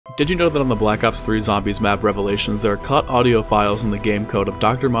Did you know that on the Black Ops 3 Zombies map Revelations, there are cut audio files in the game code of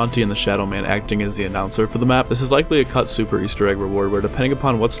Dr. Monty and the Shadowman acting as the announcer for the map? This is likely a cut super Easter egg reward where, depending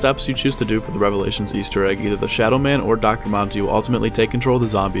upon what steps you choose to do for the Revelations Easter egg, either the Shadowman or Dr. Monty will ultimately take control of the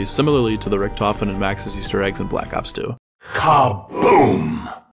zombies, similarly to the Richtofen and Max's Easter eggs in Black Ops 2.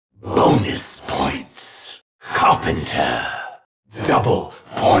 Kaboom! Bonus points. Carpenter. Double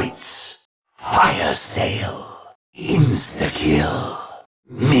points. Fire sale. Insta-kill.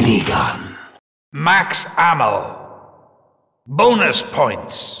 Minigun. Max ammo. Bonus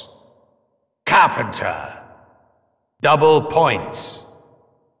points. Carpenter. Double points.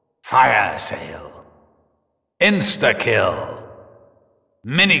 Fire sale. Insta-kill.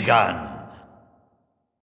 Minigun.